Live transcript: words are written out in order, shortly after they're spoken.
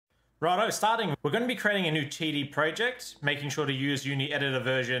Righto, starting, we're going to be creating a new TD project, making sure to use Uni Editor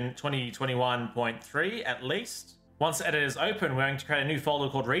version 2021.3 at least. Once the editor is open, we're going to create a new folder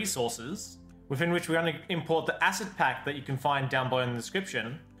called Resources, within which we're going to import the asset pack that you can find down below in the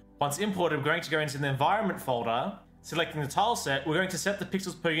description. Once imported, we're going to go into the environment folder, selecting the tile set. We're going to set the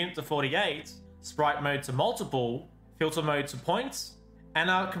pixels per unit to 48, sprite mode to multiple, filter mode to points,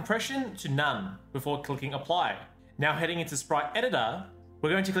 and our compression to none before clicking apply. Now heading into sprite editor, we're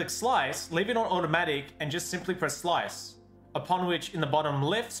going to click slice, leave it on automatic, and just simply press slice. Upon which, in the bottom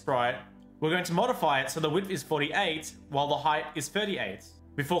left sprite, we're going to modify it so the width is 48 while the height is 38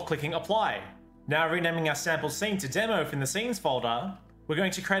 before clicking apply. Now renaming our sample scene to demo within the scenes folder, we're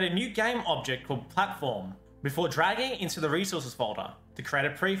going to create a new game object called platform before dragging it into the resources folder to create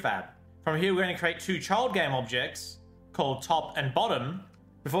a prefab. From here, we're going to create two child game objects called top and bottom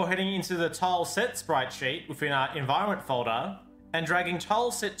before heading into the tile set sprite sheet within our environment folder and dragging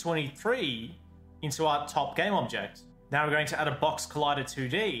tile set 23 into our top game object. Now we're going to add a box collider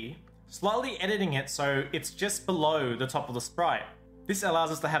 2D, slightly editing it so it's just below the top of the sprite. This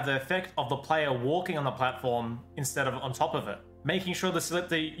allows us to have the effect of the player walking on the platform instead of on top of it, making sure to select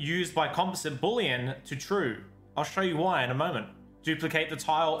the used by composite boolean to true. I'll show you why in a moment. Duplicate the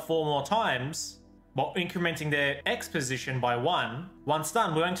tile 4 more times while incrementing their X position by 1. Once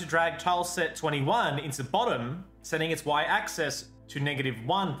done, we're going to drag tile set 21 into bottom, setting its Y axis to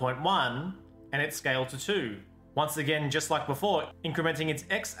 -1.1 and its scale to 2. Once again, just like before, incrementing its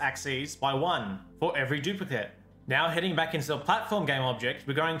X axis by 1 for every duplicate. Now heading back into the platform game object,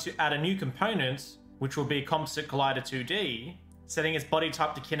 we're going to add a new component, which will be composite collider 2D, setting its body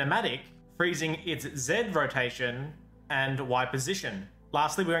type to kinematic, freezing its Z rotation and Y position.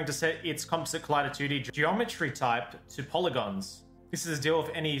 Lastly, we're going to set its composite collider 2D geometry type to polygons. This is to deal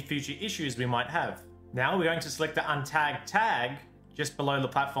with any future issues we might have. Now we're going to select the untagged tag just below the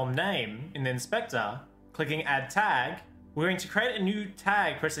platform name in the inspector, clicking add tag. We're going to create a new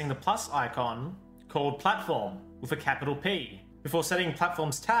tag pressing the plus icon called platform with a capital P before setting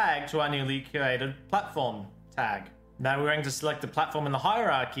platform's tag to our newly created platform tag. Now we're going to select the platform in the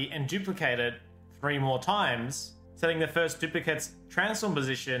hierarchy and duplicate it 3 more times, setting the first duplicate's transform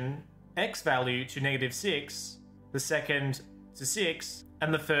position X value to -6, the second to 6,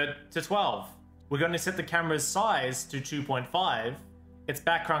 and the third to 12. We're going to set the camera's size to 2.5, its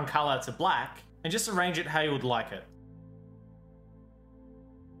background color to black, and just arrange it how you would like it.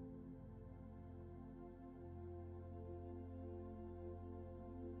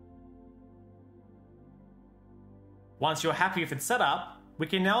 Once you're happy with its setup, we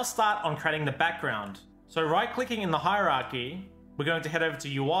can now start on creating the background. So right-clicking in the hierarchy, we're going to head over to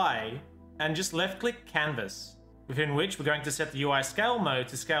UI and just left-click Canvas, within which we're going to set the UI scale mode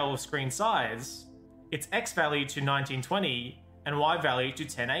to scale with screen size, its X value to 1920 and Y value to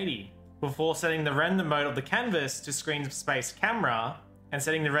 1080, before setting the render mode of the canvas to screen space camera and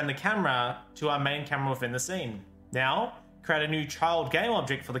setting the render camera to our main camera within the scene. Now, create a new child game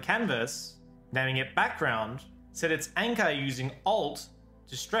object for the canvas, naming it background, set its anchor using Alt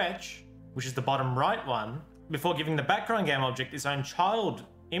to stretch, which is the bottom right one, before giving the background game object its own child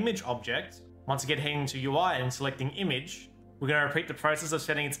image object. Once again, heading to UI and selecting image, we're going to repeat the process of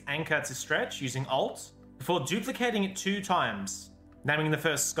setting its anchor to stretch using Alt, before duplicating it 2 times, naming the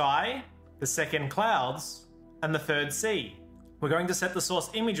first sky, the second clouds, and the third sea. We're going to set the source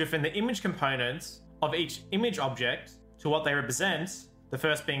image within the image components of each image object to what they represent, the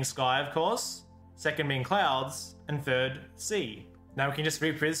first being sky, of course, second being clouds, and third sea. Now we can just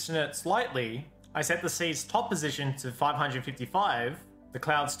reposition it slightly. I set the sea's top position to 555, the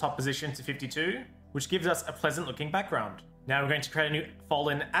cloud's top position to 52, which gives us a pleasant looking background. Now we're going to create a new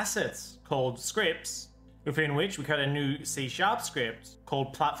folder in assets called scripts, within which we create a new C# script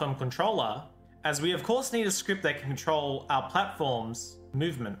called platform controller, as we of course need a script that can control our platform's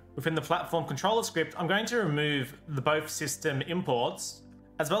movement. Within the platform controller script, I'm going to remove the both system imports,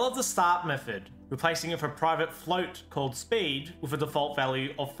 as well as the start method, replacing it with a private float called speed with a default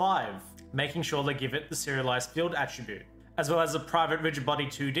value of 5, making sure they give it the serialized field attribute, as well as a private rigid body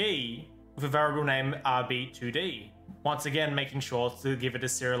 2D with a variable name RB2D, once again making sure to give it a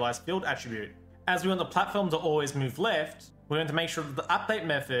serialized field attribute. As we want the platform to always move left, we're going to make sure that the update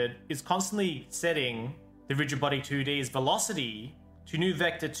method is constantly setting the rigid body 2D's velocity to new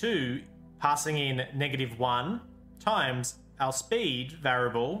vector 2, passing in -1 times our speed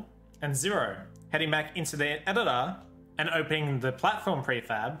variable and 0. Heading back into the editor and opening the platform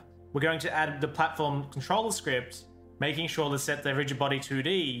prefab, we're going to add the platform controller script, making sure to set the rigid body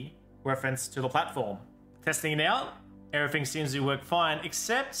 2D reference to the platform. Testing it out, everything seems to work fine,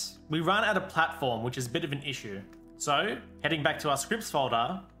 except we run out of platform, which is a bit of an issue. So, heading back to our scripts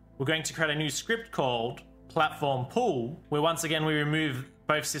folder, we're going to create a new script called platform pool, where once again we remove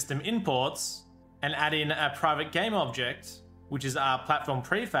both system imports and add in a private game object, which is our platform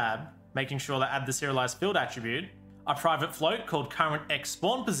prefab, making sure to add the serialized field attribute, a private float called current X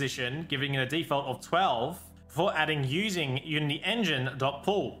spawn position, giving it a default of 12, before adding using Unity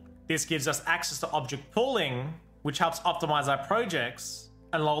engine.pool. This gives us access to object pooling, which helps optimize our projects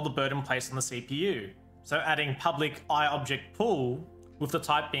and lower the burden placed on the CPU. So adding public iObjectPool with the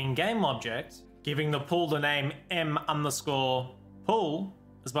type being game object, giving the pool the name m_pool,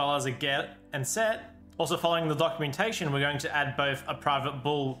 as well as a get and set. Also following the documentation, we're going to add both a private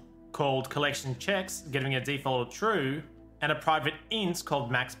bool called collection checks, giving a default of true, and a private int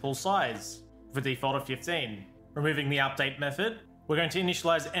called max pool size, with a default of 15. Removing the update method, we're going to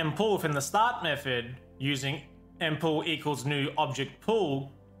initialize mpool within the start method using mpool equals new object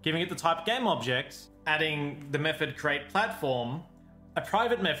pool, giving it the type game object, adding the method create platform, a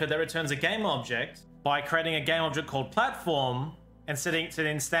private method that returns a game object by creating a game object called platform and setting it to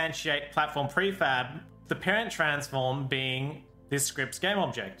instantiate platform prefab, the parent transform being this script's game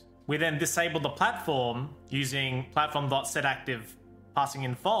object. We then disable the platform using platform.setActive passing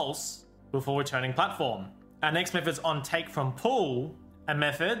in false before returning platform. Our next method is onTakeFromPool, a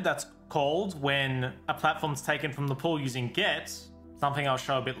method that's called when a platform's taken from the pool using get, something I'll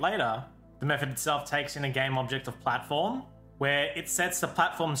show a bit later. The method itself takes in a game object of platform, where it sets the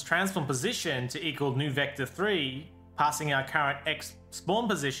platform's transform position to equal new vector 3, passing our current X spawn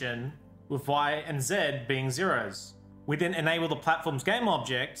position with Y and Z being zeros. We then enable the platform's game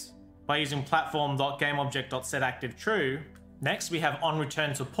object by using platform.gameObject.setActiveTrue. Next, we have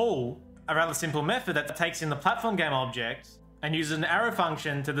onReturnToPool, a rather simple method that takes in the platform game object and uses an arrow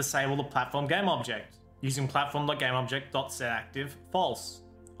function to disable the platform game object, using platform.gameObject.setActiveFalse.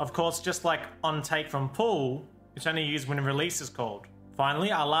 Of course, just like onTakeFromPool, it's only used when a release is called.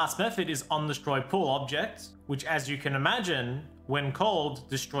 Finally, our last method is onDestroyPoolObject, which, as you can imagine, when called,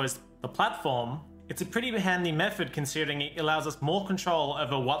 destroys the platform. It's a pretty handy method considering it allows us more control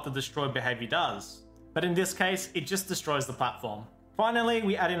over what the destroy behavior does. But in this case, it just destroys the platform. Finally,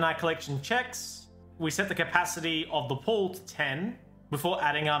 we add in our collection checks. We set the capacity of the pool to 10 before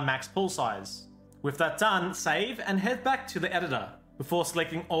adding our max pool size. With that done, save and head back to the editor before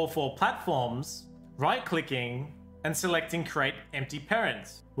selecting all 4 platforms, right-clicking, and selecting create empty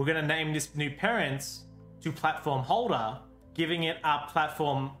parent. We're going to name this new parent to platform holder, giving it our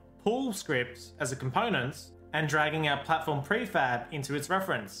platform pool script as a component, and dragging our platform prefab into its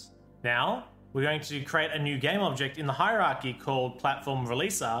reference. Now, we're going to create a new game object in the hierarchy called platform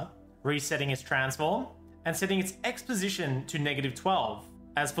releaser, resetting its transform, and setting its X position to -12.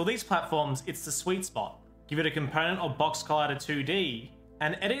 As for these platforms, it's the sweet spot. Give it a component of box collider 2D,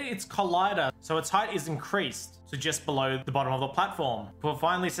 and edit its collider so its height is increased to just below the bottom of the platform, before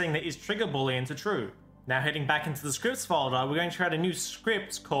finally setting the isTrigger boolean to true. Now heading back into the scripts folder, we're going to create a new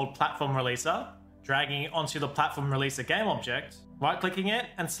script called platform releaser, dragging it onto the platform releaser game object, right-clicking it,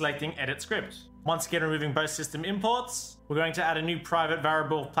 and selecting edit script. Once again, removing both system imports, we're going to add a new private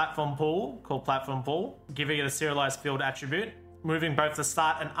variable platform pool called platform pool, giving it a serialized field attribute, removing both the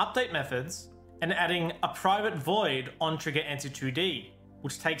start and update methods, and adding a private void on trigger enter 2D,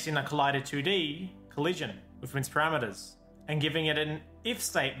 which takes in a collider 2D collision with its parameters, and giving it an if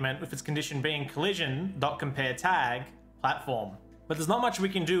statement with its condition being collision.compare tag platform. But there's not much we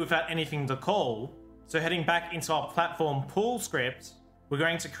can do without anything to call, so heading back into our platform pool script, we're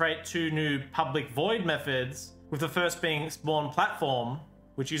going to create 2 new public void methods, with the first being spawn platform,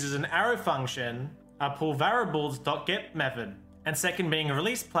 which uses an arrow function, our pool variables.get method, and second being a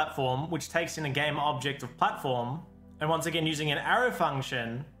release platform, which takes in a game object of platform, and once again using an arrow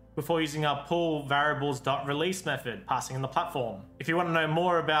function before using our pool variables.release method, passing in the platform. If you want to know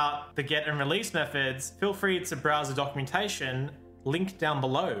more about the get and release methods, feel free to browse the documentation, linked down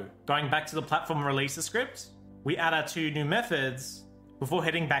below. Going back to the platform releaser script, we add our 2 new methods before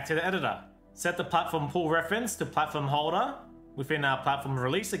heading back to the editor. Set the platform pool reference to platform holder within our platform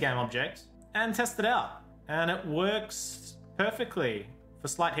releaser game object, and test it out. And it works perfectly. For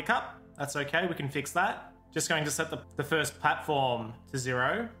slight hiccup, that's okay, we can fix that. Just going to set the first platform to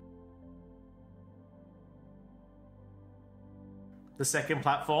 0. The second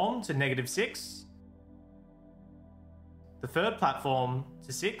platform to -6. The third platform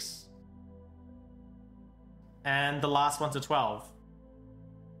to 6. And the last one to 12.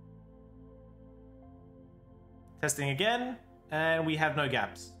 Testing again, and we have no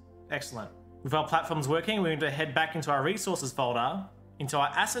gaps. Excellent. With our platforms working, we're going to head back into our resources folder, into our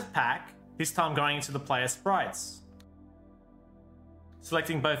asset pack, this time going into the player sprites.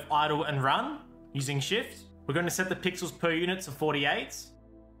 Selecting both idle and run, using shift, we're going to set the pixels per unit to 48.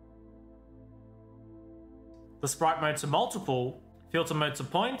 the sprite mode to multiple, filter mode to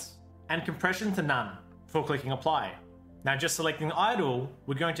point, and compression to none before clicking apply. Now just selecting idle,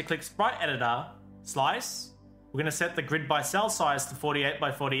 we're going to click sprite editor, slice, we're going to set the grid by cell size to 48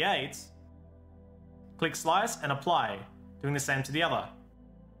 by 48, click slice and apply, doing the same to the other.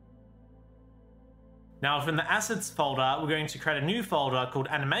 Now within the assets folder, we're going to create a new folder called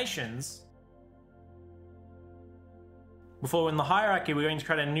animations. Before in the hierarchy, we're going to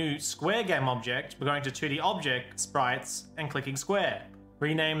create a new square game object. We're going to 2D object, sprites, and clicking square.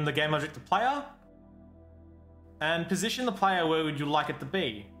 Rename the game object to player, and position the player where would you like it to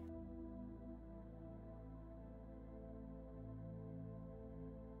be.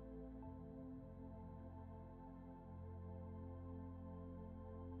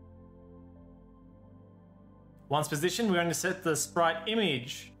 Once positioned, we're going to set the sprite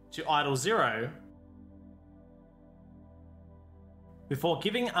image to idle 0 before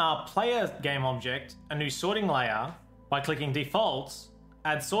giving our player game object a new sorting layer by clicking defaults,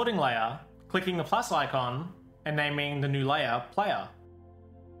 add sorting layer, clicking the plus icon, and naming the new layer player.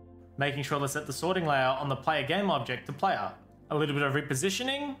 Making sure to set the sorting layer on the player game object to player. A little bit of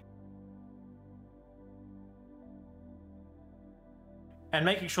repositioning, and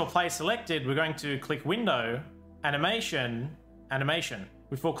making sure play selected, we're going to click window, animation, animation,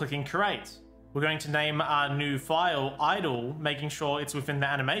 before clicking create. We're going to name our new file idle, making sure it's within the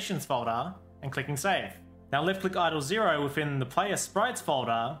animations folder, and clicking save. Now left click idle 0 within the player sprites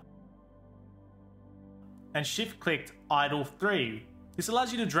folder, and shift click idle 3. This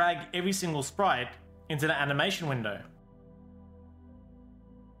allows you to drag every single sprite into the animation window.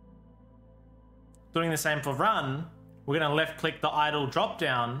 Doing the same for run, we're going to left click the idle drop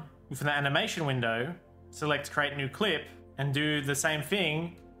down within the animation window, select create new clip, and do the same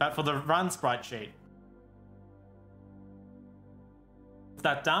thing but for the run sprite sheet. With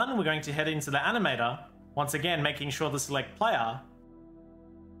that done, we're going to head into the animator, once again making sure to select player,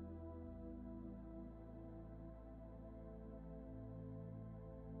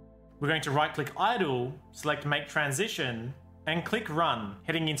 we're going to right click idle, select make transition, and click run.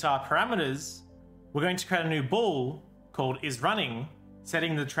 Heading into our parameters, we're going to create a new bool called isRunning,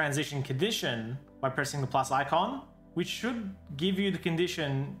 setting the transition condition by pressing the plus icon, which should give you the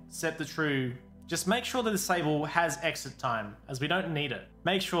condition set to true. Just make sure the disable has exit time, as we don't need it.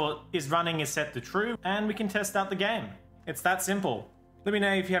 Make sure isRunning is set to true, and we can test out the game. It's that simple. Let me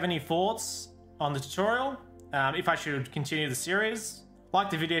know if you have any thoughts on the tutorial, if I should continue the series. Like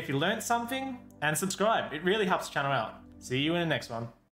the video if you learned something, and subscribe. It really helps the channel out. See you in the next one.